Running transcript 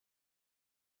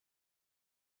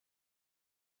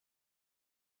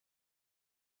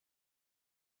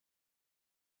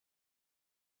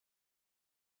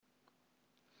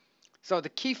So the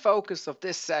key focus of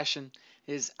this session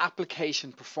is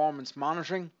application performance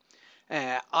monitoring.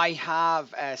 I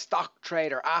have a stock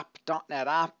trader app, .NET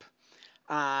app,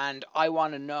 and I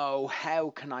want to know how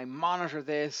can I monitor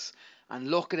this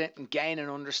and look at it and gain an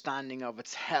understanding of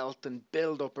its health and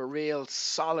build up a real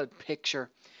solid picture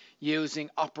using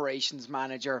Operations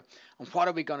Manager, and what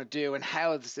are we going to do and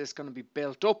how is this going to be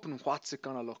built up and what's it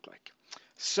going to look like.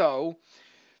 So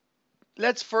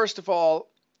let's first of all,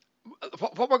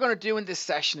 what we're going to do in this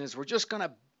session is we're just going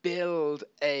to build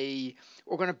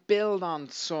on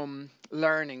some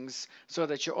learnings so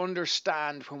that you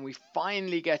understand when we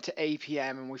finally get to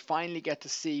APM and we finally get to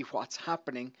see what's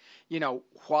happening,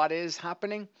 what is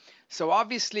happening. So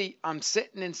obviously I'm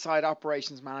sitting inside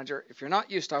Operations Manager. If you're not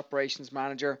used to Operations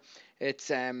Manager, it's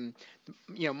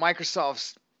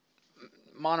Microsoft's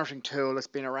monitoring tool that's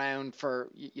been around for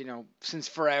since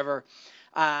forever.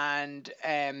 And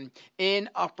in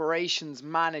Operations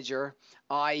Manager,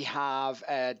 I have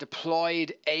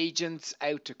deployed agents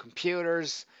out to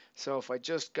computers. So if I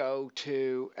just go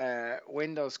to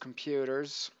Windows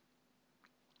computers,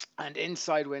 and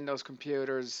inside Windows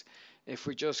computers, if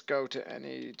we just go to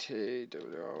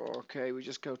we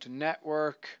just go to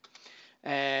network,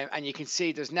 and you can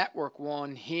see there's network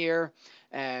 1 here.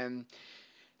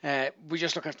 We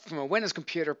just look at from a Windows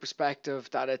computer perspective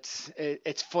that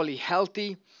it's fully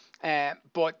healthy,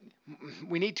 but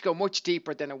we need to go much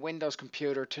deeper than a Windows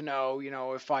computer to know,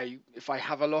 if I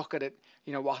have a look at it,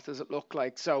 what does it look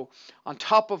like. So on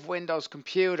top of Windows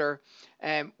computer,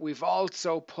 we've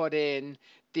also put in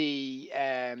the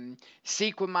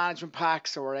SQL management pack,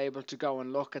 so we're able to go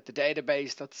and look at the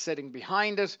database that's sitting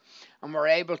behind it, and we're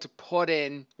able to put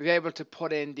in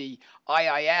the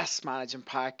IIS management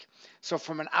pack. So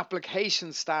from an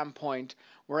application standpoint,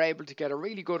 we're able to get a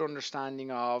really good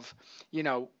understanding of,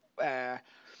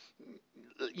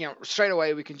 straight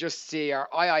away we can just see our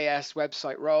IIS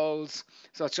website roles.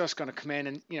 So it's just going to come in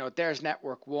and, there's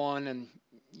network 1 and,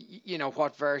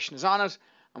 what version is on it.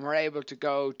 And we're able to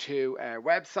go to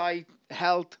website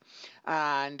health,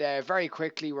 and very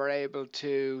quickly we're able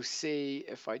to see,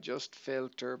 if I just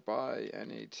filter by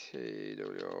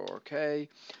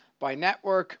by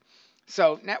network.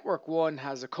 So network 1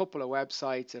 has a couple of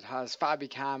websites. It has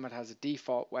Fabicam, it has a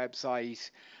default website,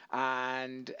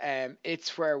 and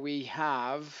it's where we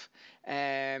have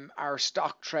our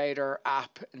stock trader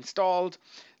app installed.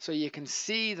 So you can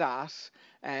see that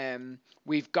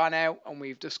we've gone out and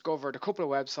we've discovered a couple of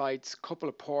websites, a couple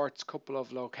of ports, a couple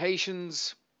of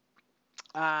locations,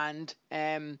 and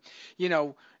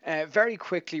very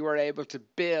quickly we're able to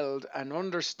build an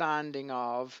understanding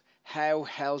of how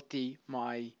healthy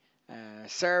my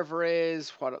server is,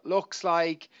 what it looks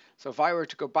like. So if I were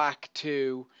to go back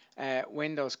to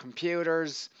Windows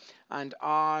computers, and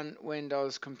on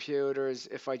Windows computers,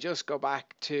 if I just go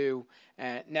back to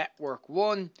network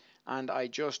 1 and I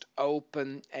just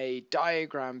open a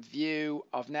diagram view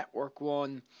of network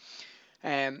 1,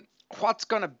 what's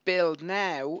going to build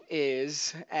now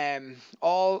is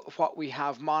all what we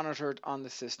have monitored on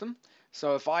the system.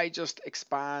 So if I just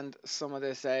expand some of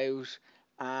this out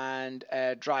and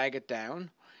drag it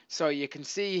down, so you can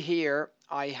see here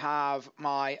I have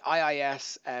my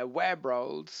IIS web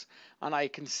roles, and I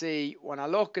can see when I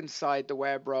look inside the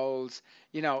web roles,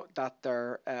 that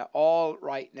they're all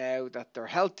right now, that they're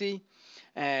healthy.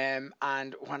 And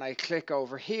when I click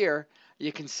over here,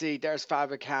 you can see there's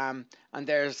Fabicam and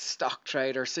there's stock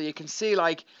trader. So you can see,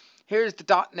 like, here's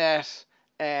the .NET,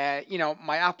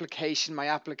 my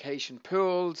application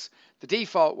pools, the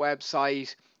default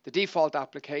website, the default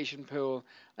application pool.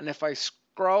 And if I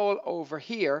scroll over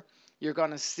here, you're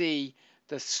going to see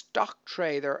the stock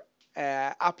trader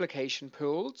application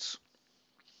pools,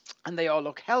 and they all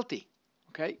look healthy.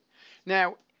 Okay.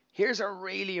 Now, here's a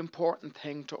really important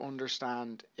thing to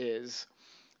understand is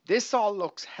this all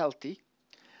looks healthy,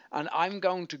 and I'm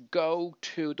going to go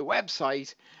to the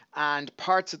website and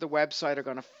parts of the website are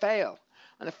going to fail.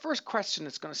 And the first question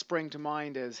that's going to spring to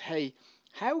mind is, hey,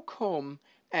 how come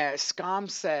SCOM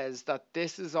says that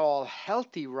this is all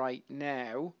healthy right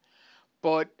now,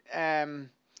 but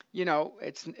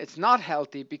it's not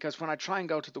healthy, because when I try and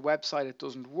go to the website, it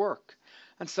doesn't work.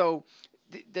 And so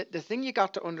the thing you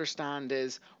got to understand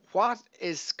is, what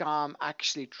is SCOM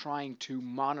actually trying to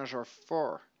monitor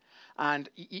for? And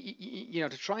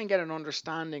to try and get an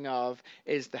understanding of,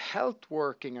 is the health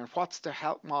working, and what's the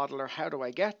health model, or how do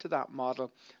I get to that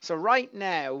model? So right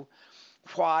now,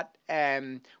 what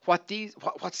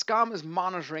SCOM is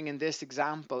monitoring in this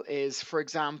example is, for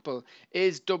example,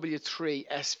 is W3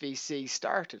 SVC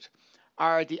started?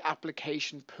 Are the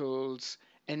application pools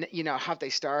and have they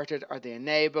started? Are they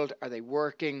enabled? Are they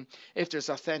working? If there's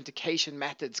authentication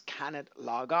methods, can it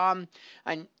log on?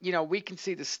 And we can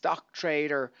see the stock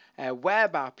trader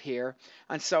web app here.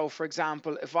 And so, for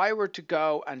example, if I were to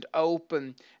go and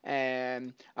open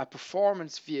a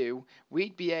performance view,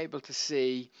 we'd be able to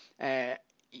see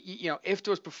if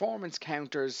there was performance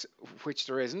counters, which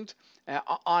there isn't,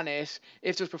 on it.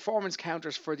 If there's performance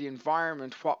counters for the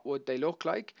environment, what would they look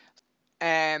like?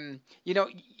 You know,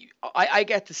 I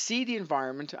get to see the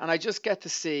environment, and I just get to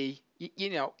see,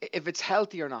 if it's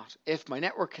healthy or not, if my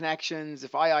network connections,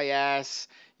 if IIS,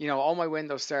 all my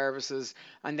Windows services,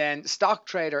 and then Stock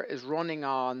Trader is running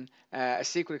on a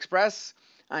SQL Express,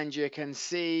 and you can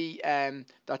see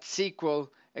that SQL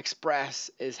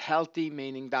Express is healthy,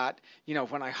 meaning that,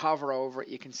 when I hover over it,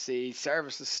 you can see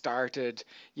services started,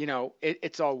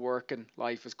 it's all working,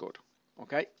 life is good.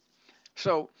 Okay.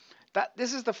 So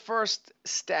this is the first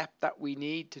step that we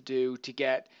need to do to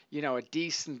get, a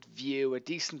decent view, a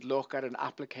decent look at an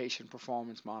application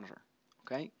performance monitor.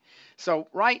 Okay. So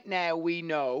right now we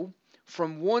know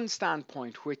from one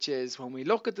standpoint, which is when we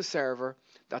look at the server,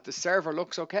 that the server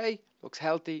looks okay, looks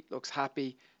healthy, looks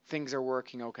happy, things are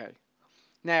working okay.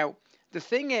 Now, the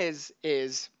thing is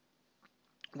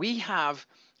we have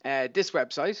this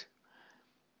website,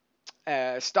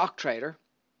 Stock Trader,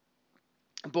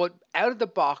 but out of the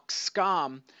box,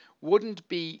 SCOM wouldn't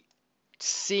be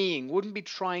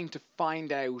trying to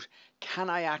find out, can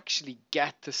I actually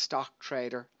get to Stock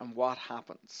Trader and what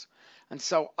happens? And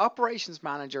so Operations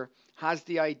Manager has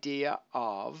the idea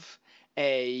of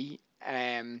a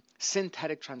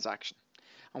synthetic transaction.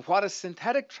 And what a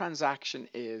synthetic transaction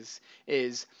is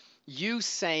you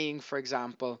saying, for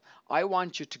example, I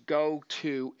want you to go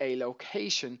to a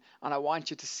location and I want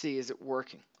you to see, is it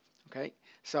working? Okay,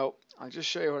 so I'll just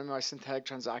show you my synthetic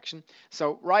transaction.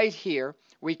 So right here,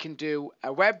 we can do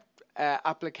a web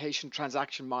application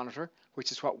transaction monitor,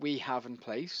 which is what we have in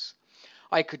place.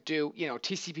 I could do,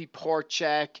 TCP port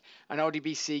check, an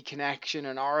ODBC connection,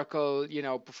 an Oracle,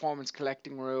 performance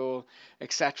collecting rule,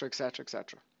 etc., etc.,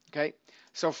 etc. Okay,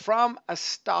 so from a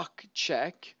stock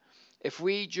check, if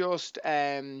we just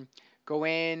go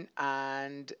in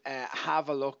and have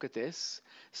a look at this.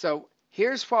 So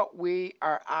here's what we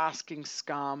are asking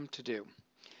SCOM to do.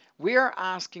 We are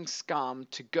asking SCOM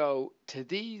to go to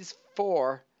these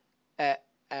 4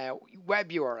 web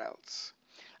URLs.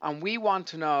 And we want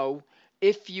to know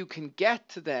if you can get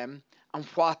to them and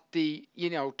what the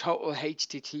total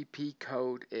HTTP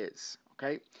code is.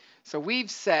 Okay, so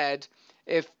we've said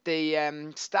if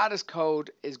the status code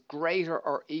is greater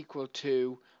or equal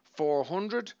to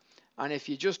 400, and if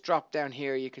you just drop down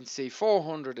here, you can see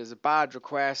 400 is a bad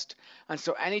request, and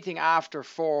so anything after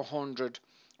 400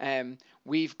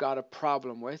 we've got a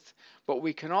problem with. But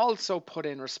we can also put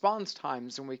in response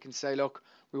times, and we can say, look,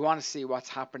 we want to see what's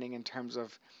happening in terms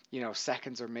of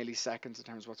seconds or milliseconds in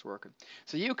terms of what's working.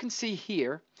 So you can see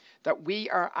here that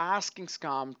we are asking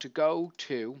SCOM to go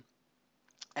to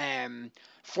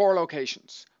 4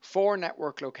 locations, 4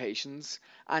 network locations,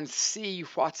 and see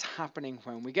what's happening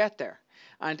when we get there.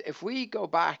 And if we go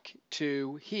back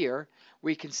to here,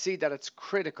 we can see that it's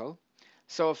critical.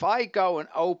 So if I go and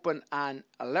open an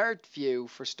alert view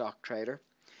for Stock Trader,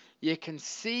 you can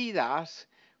see that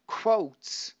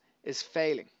quotes is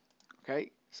failing.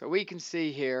 Okay, so we can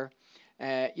see here,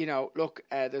 look,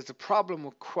 there's a problem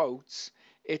with quotes.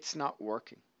 It's not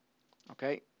working.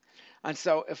 Okay, and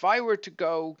so if I were to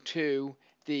go to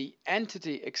the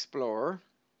Entity Explorer,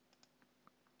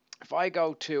 if I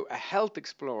go to a Health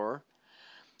Explorer,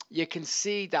 you can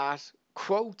see that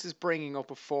quotes is bringing up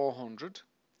a 400.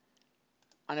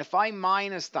 And if I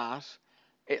minus that,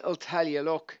 it'll tell you,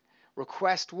 look,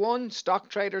 request 1, Stock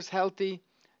Trader's healthy,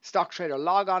 Stock Trader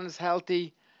logon is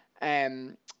healthy,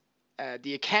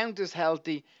 the account is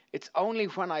healthy. It's only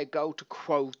when I go to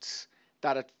quotes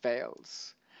that it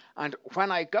fails. And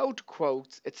when I go to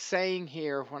quotes, it's saying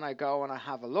here, when I go and I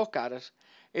have a look at it,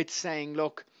 it's saying,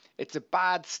 look, it's a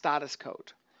bad status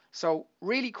code. So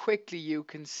really quickly you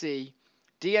can see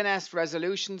DNS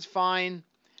resolution's fine.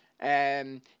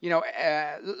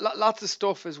 Lots of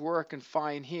stuff is working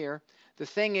fine here. The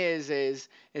thing is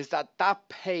that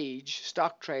page,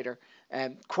 Stock Trader,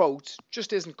 quotes,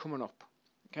 just isn't coming up.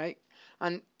 Okay,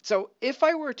 and so if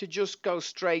I were to just go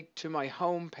straight to my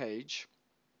home page,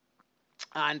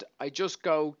 and I just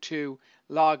go to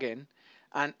login,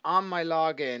 and on my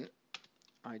login,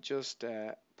 I just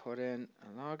put in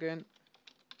a login,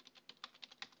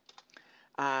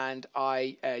 and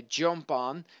I jump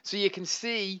on. So you can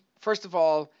see, first of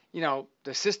all,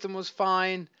 the system was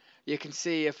fine. you can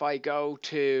see if I go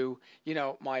to,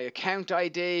 my account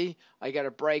ID, I get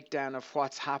a breakdown of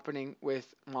what's happening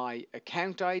with my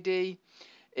account ID.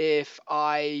 If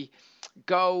I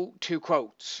go to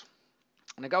quotes,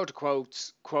 and I go to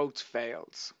quotes, quotes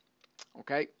fails.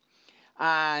 Okay.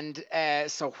 And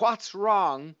so what's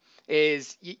wrong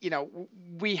is,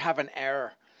 we have an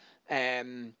error.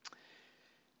 Um,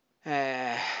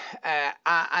 and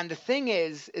the thing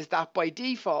is that by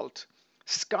default,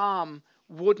 SCOM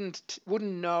wouldn't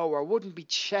know or wouldn't be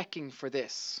checking for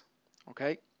this.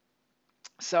 Okay,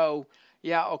 so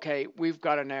yeah, okay, we've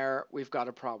got an error, we've got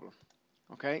a problem.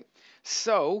 Okay,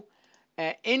 so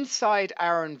inside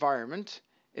our environment,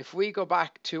 if we go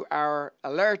back to our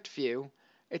alert view,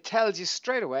 it tells you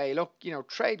straight away, look,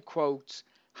 trade quotes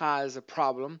has a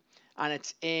problem and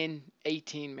it's in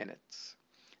 18 minutes.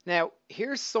 Now,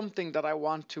 here's something that I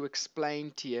want to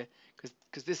explain to you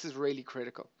because this is really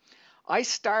critical. I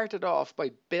started off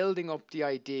by building up the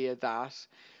idea that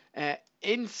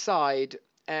inside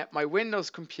my Windows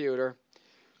computer,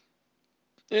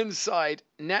 inside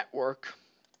network,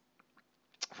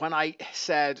 when I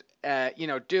said,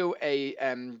 do a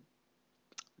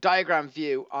diagram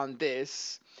view on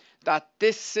this, that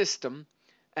this system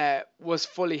was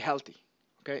fully healthy.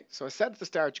 Okay, so I said at the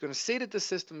start, you're going to see that the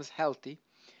system is healthy,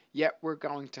 yet we're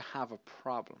going to have a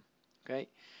problem. Okay,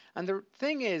 and the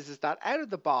thing is that out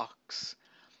of the box,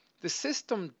 the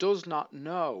system does not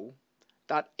know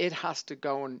that it has to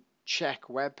go and check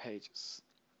web pages.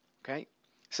 Okay,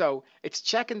 so it's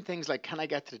checking things like, can I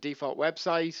get to the default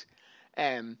website?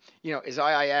 Is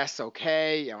IIS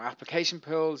okay? Application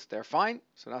pools, they're fine.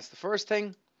 So that's the first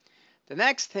thing. The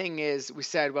next thing is we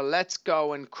said, well, let's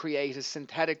go and create a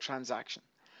synthetic transaction.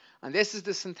 And this is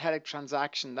the synthetic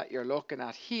transaction that you're looking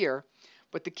at here.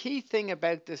 But the key thing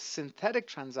about this synthetic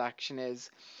transaction is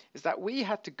that we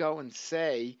had to go and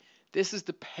say, this is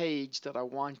the page that I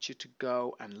want you to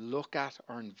go and look at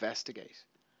or investigate.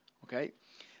 Okay?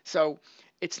 So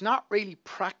it's not really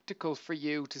practical for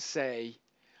you to say,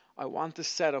 I want to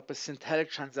set up a synthetic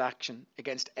transaction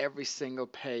against every single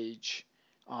page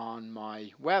on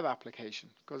my web application,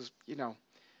 because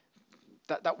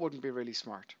that wouldn't be really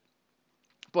smart.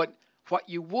 But what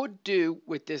you would do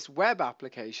with this web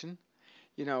application,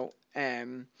 so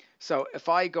if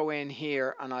I go in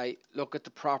here and I look at the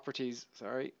properties,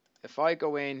 if I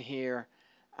go in here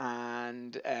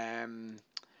and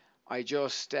I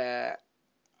just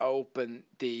open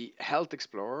the Health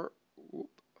Explorer,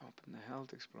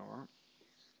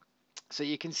 so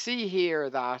you can see here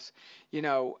that,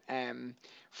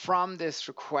 from this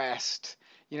request,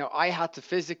 I had to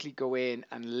physically go in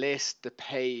and list the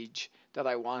page that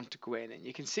I want to go in. And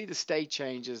you can see the state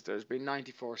changes. There's been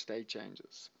 94 state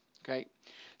changes. Okay.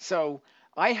 So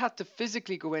I had to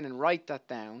physically go in and write that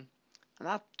down. And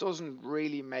that doesn't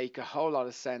really make a whole lot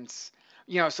of sense.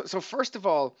 So first of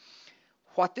all,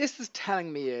 what this is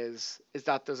telling me is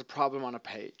that there's a problem on a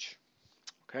page.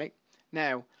 Okay.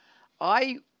 Now,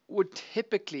 I would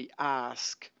typically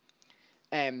ask,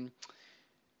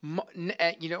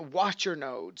 watcher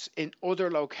nodes in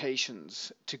other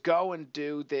locations to go and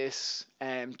do this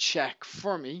check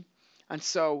for me. And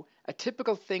so a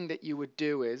typical thing that you would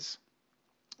do is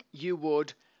you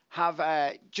would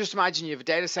have just imagine you have a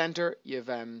data center, you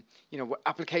have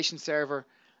application server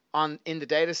in the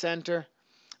data center,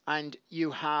 and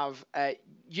you have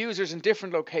users in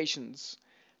different locations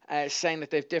saying that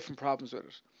they have different problems with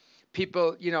it.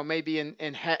 People, maybe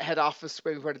in head office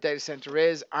where the data center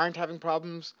is, aren't having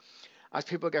problems. As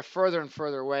people get further and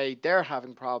further away, they're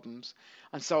having problems.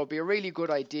 And so it'd be a really good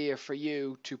idea for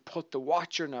you to put the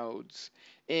watcher nodes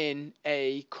in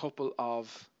a couple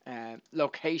of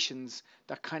locations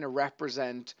that kind of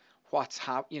represent what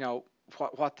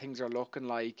things are looking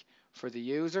like for the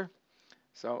user.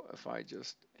 So if I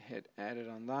just hit edit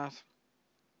on that.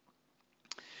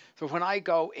 So when I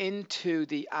go into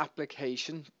the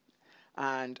application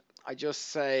and I just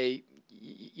say,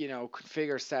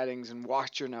 configure settings and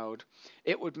watcher node,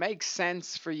 it would make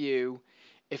sense for you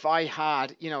if I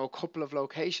had, a couple of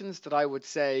locations that I would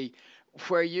say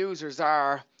where users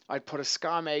are, I'd put a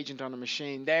SCOM agent on a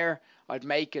machine there, I'd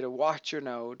make it a watcher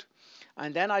node,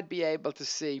 and then I'd be able to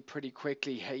see pretty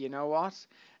quickly, hey, you know what?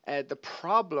 The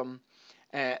problem,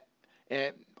 I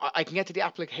can get to the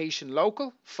application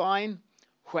local, fine.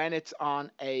 When it's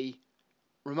on a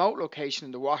remote location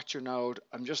in the watcher node,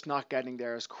 I'm just not getting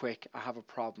there as quick. I have a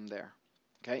problem there.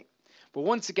 Okay. But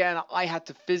once again, I had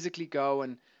to physically go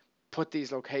and put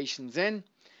these locations in.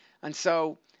 And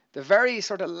so the very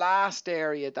sort of last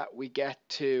area that we get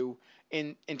to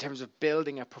in terms of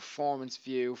building a performance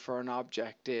view for an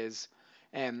object is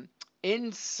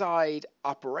inside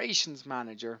Operations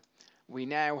Manager, we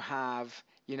now have,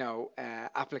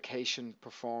 application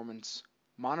performance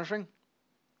monitoring.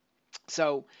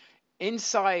 So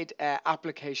inside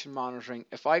application monitoring,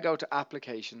 if I go to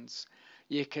applications,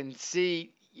 you can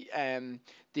see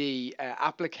the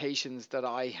applications that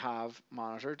I have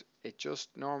monitored. It just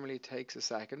normally takes a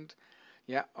second.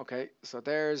 Yeah, okay. So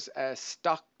there's a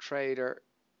stock trader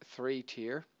 3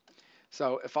 tier.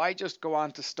 So if I just go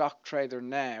on to stock trader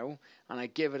now and I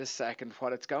give it a second,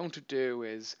 what it's going to do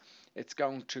is it's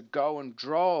going to go and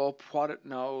draw up what it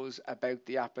knows about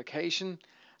the application,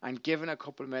 and given a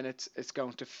couple of minutes, it's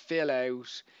going to fill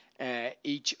out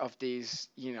each of these,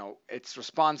 its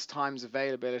response times,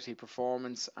 availability,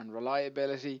 performance, and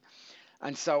reliability.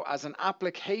 And so as an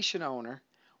application owner,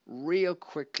 real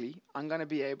quickly, I'm going to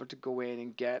be able to go in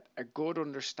and get a good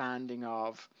understanding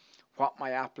of what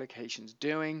my application's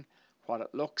doing, what it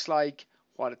looks like,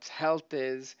 what its health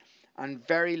is, and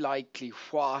very likely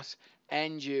what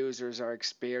end users are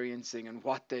experiencing and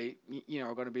what they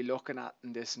are going to be looking at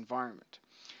in this environment.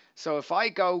 So if I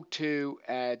go to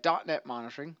 .NET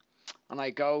monitoring and I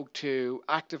go to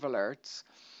active alerts,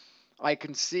 I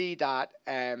can see that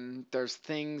there's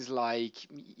things like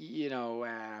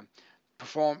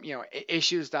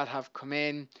issues that have come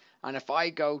in. And if I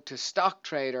go to stock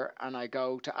trader and I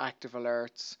go to active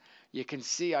alerts, you can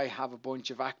see I have a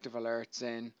bunch of active alerts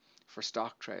in for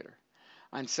stock trader.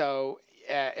 And so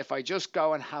if I just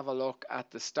go and have a look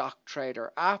at the stock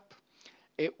trader app,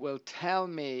 it will tell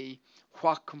me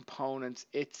what components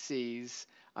it sees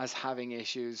as having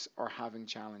issues or having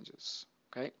challenges.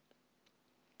 Okay.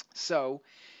 So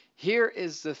here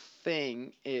is the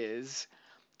thing is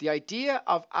the idea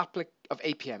of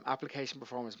APM, application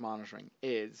performance monitoring,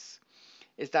 is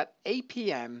that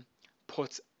APM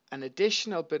puts an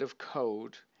additional bit of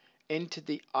code into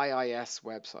the IIS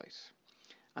website.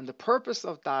 And the purpose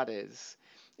of that is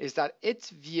that it's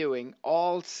viewing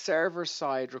all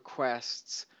server-side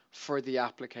requests for the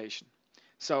application.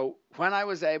 So when I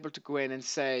was able to go in and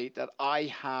say that I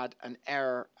had an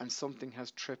error and something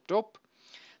has tripped up,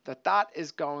 that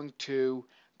is going to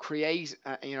create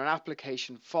an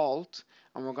application fault,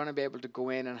 and we're going to be able to go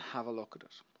in and have a look at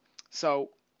it. So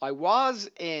I was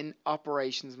in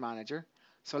Operations Manager,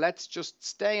 so let's just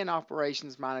stay in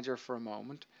Operations Manager for a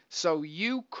moment. So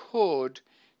you could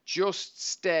just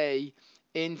stay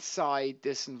inside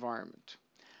this environment,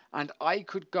 and I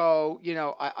could go,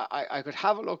 I could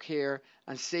have a look here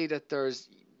and see that there's,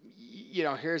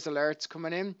 here's alerts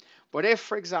coming in. But if,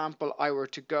 for example, I were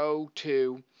to go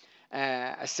to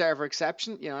a server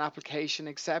exception, an application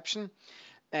exception,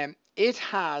 it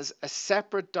has a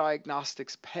separate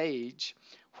diagnostics page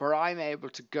where I'm able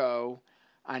to go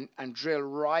and drill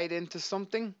right into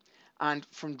something. And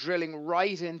from drilling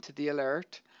right into the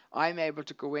alert, I'm able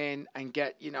to go in and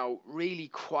get, really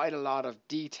quite a lot of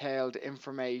detailed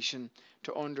information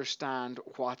to understand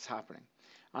what's happening.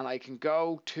 And I can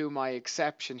go to my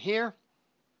exception here,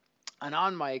 and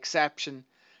on my exception,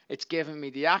 it's giving me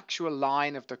the actual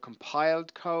line of the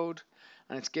compiled code,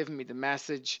 and it's giving me the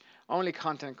message: only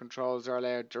content controls are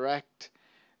allowed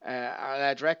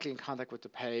directly in contact with the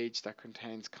page that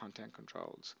contains content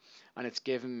controls. And it's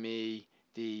giving me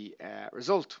the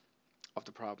result of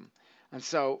the problem. And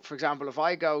so, for example, if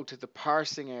I go to the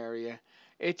parsing area,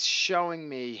 it's showing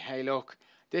me, hey, look,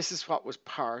 this is what was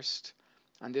parsed,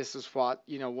 and this is what,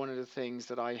 one of the things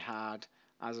that I had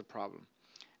as a problem.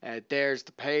 There's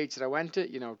the page that I went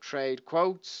to, trade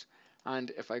quotes,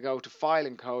 and if I go to file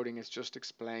encoding, it's just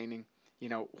explaining,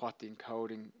 what the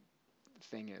encoding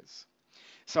thing is.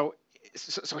 So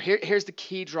here's the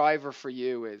key driver for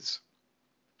you is,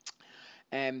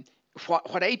 what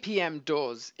APM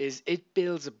does is it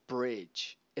builds a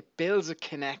bridge. It builds a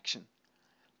connection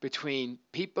between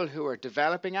people who are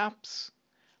developing apps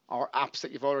or apps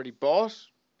that you've already bought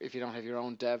if you don't have your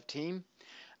own dev team,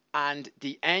 and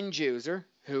the end user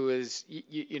who is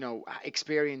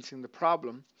experiencing the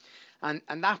problem. And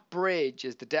that bridge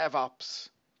is the DevOps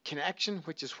connection,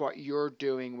 which is what you're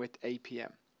doing with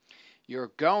APM.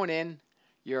 You're going in,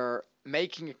 you're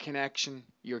making a connection,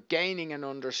 you're gaining an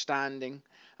understanding,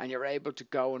 and you're able to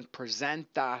go and present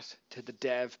that to the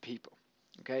dev people.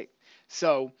 Okay,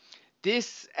 so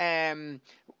this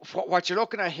what you're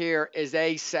looking at here is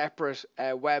a separate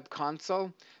web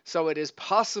console. So it is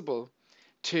possible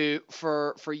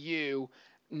for you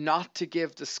not to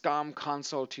give the SCOM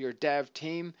console to your dev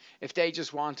team if they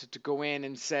just wanted to go in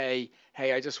and say,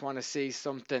 hey, I just want to see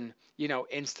something,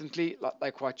 instantly,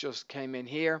 like what just came in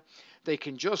here. They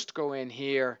can just go in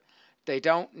here. They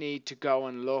don't need to go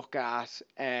and look at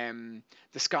the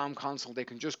SCOM console. They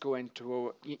can just go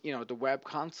into the web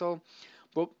console.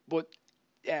 But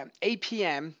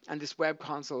APM and this web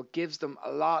console gives them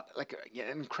a lot, like an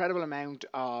incredible amount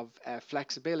of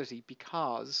flexibility,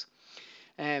 because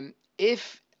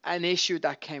if an issue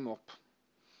that came up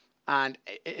and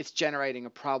it's generating a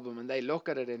problem and they look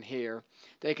at it in here,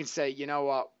 they can say, you know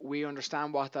what, we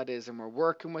understand what that is and we're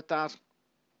working with that,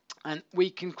 and we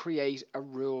can create a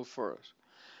rule for it.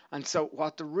 And so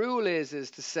what the rule is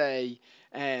to say,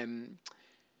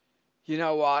 you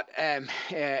know what,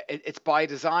 it's by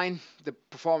design. The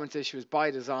performance issue is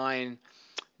by design.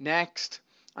 Next.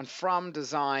 And from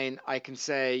design, I can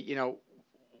say,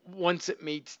 once it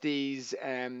meets these,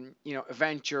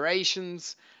 event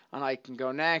durations, and I can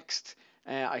go next.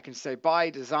 I can say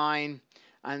by design.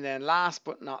 And then last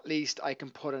but not least, I can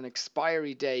put an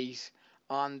expiry date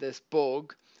on this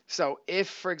bug. So if,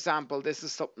 for example, this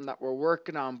is something that we're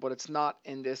working on, but it's not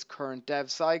in this current dev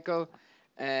cycle,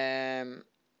 we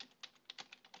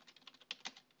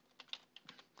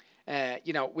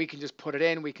can just put it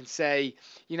in. We can say,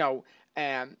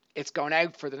 it's going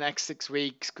out for the next 6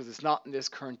 weeks because it's not in this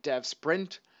current dev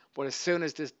sprint. But as soon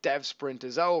as this dev sprint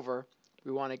is over,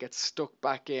 we want to get stuck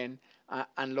back in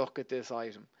and look at this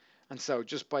item. And so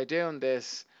just by doing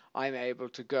this, I'm able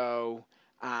to go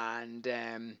and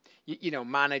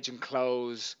manage and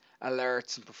close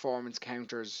alerts and performance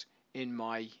counters in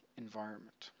my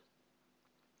environment.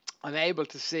 I'm able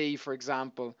to see, for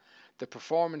example, the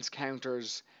performance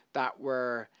counters that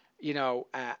were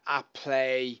at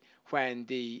play when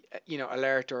the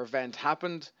alert or event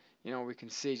happened. We can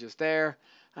see just there,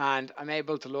 and I'm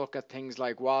able to look at things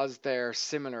like, was there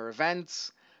similar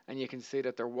events, and you can see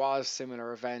that there was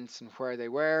similar events and where they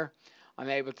were. I'm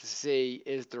able to see,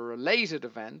 is there related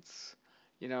events,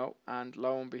 and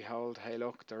lo and behold, hey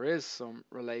look, there is some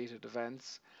related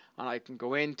events. And I can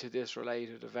go into this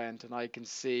related event and I can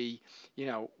see,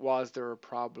 was there a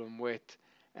problem with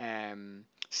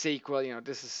SQL?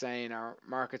 This is saying our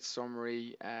market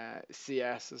summary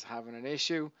CS is having an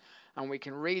issue, and we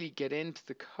can really get into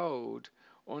the code,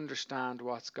 understand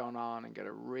what's going on, and get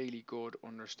a really good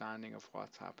understanding of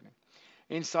what's happening.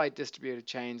 Inside distributed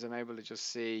chains, I'm able to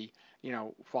just see,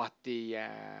 what the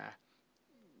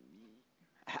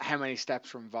how many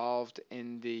steps are involved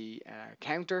in the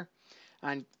counter,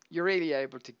 and you're really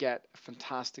able to get a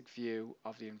fantastic view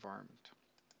of the environment.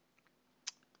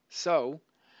 So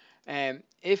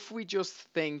if we just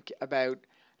think about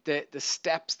the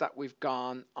steps that we've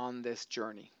gone on this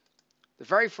journey, the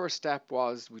very first step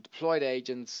was we deployed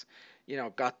agents,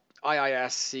 got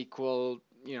IIS, SQL,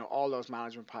 all those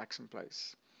management packs in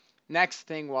place. Next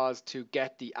thing was to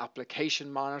get the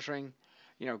application monitoring,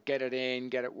 get it in,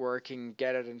 get it working,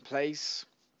 get it in place.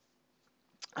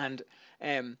 And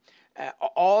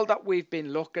all that we've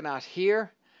been looking at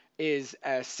here is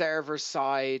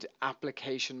server-side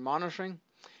application monitoring.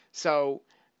 So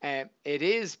it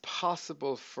is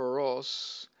possible for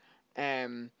us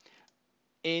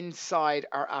inside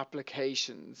our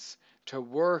applications to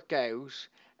work out,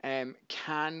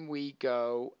 can we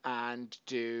go and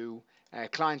do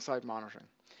client-side monitoring.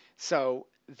 So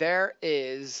there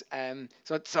is,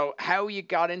 so how you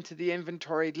got into the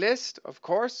inventoried list, of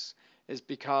course, is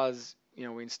because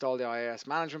we installed the IIS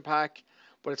management pack,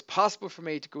 but it's possible for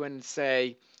me to go in and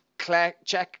say,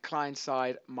 check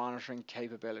client-side monitoring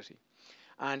capability.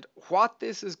 And what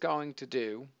this is going to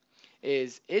do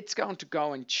is it's going to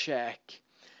go and check,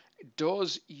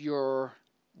 does your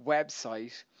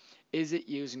website, is it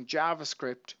using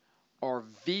JavaScript or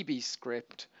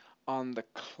VBScript on the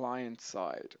client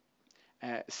side?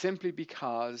 Simply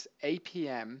because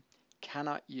APM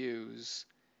cannot use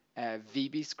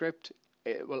VBScript.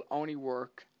 It will only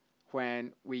work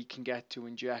when we can get to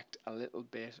inject a little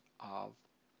bit of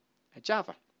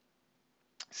Java.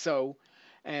 So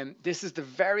this is the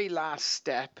very last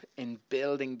step in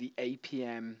building the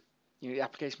APM, the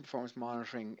application performance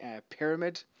monitoring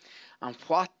pyramid. And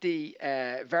what the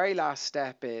very last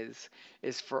step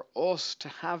is for us to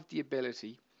have the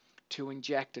ability to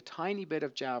inject a tiny bit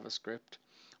of JavaScript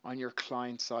on your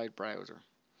client-side browser.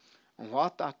 And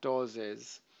what that does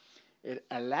is it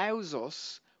allows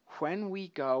us, when we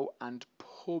go and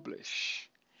publish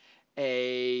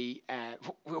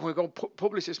we're going to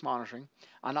publish this monitoring,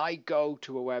 and I go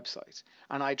to a website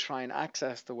and I try and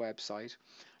access the website,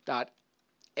 that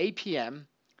APM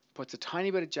puts a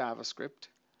tiny bit of JavaScript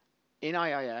in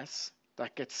IIS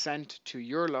that gets sent to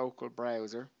your local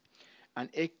browser, and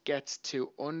it gets to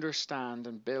understand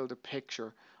and build a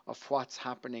picture of what's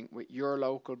happening with your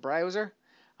local browser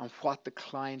and what the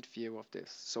client view of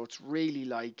this. So it's really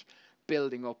like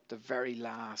building up the very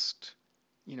last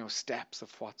steps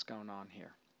of what's going on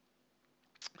here.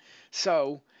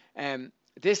 So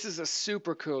this is a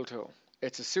super cool tool.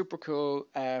 It's a super cool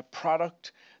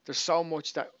product. There's so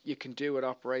much that you can do with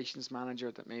Operations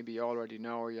Manager that maybe you already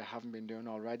know or you haven't been doing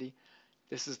already.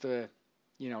 This is the,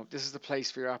 this is the place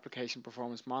for your application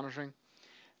performance monitoring.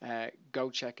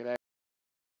 Go check it out.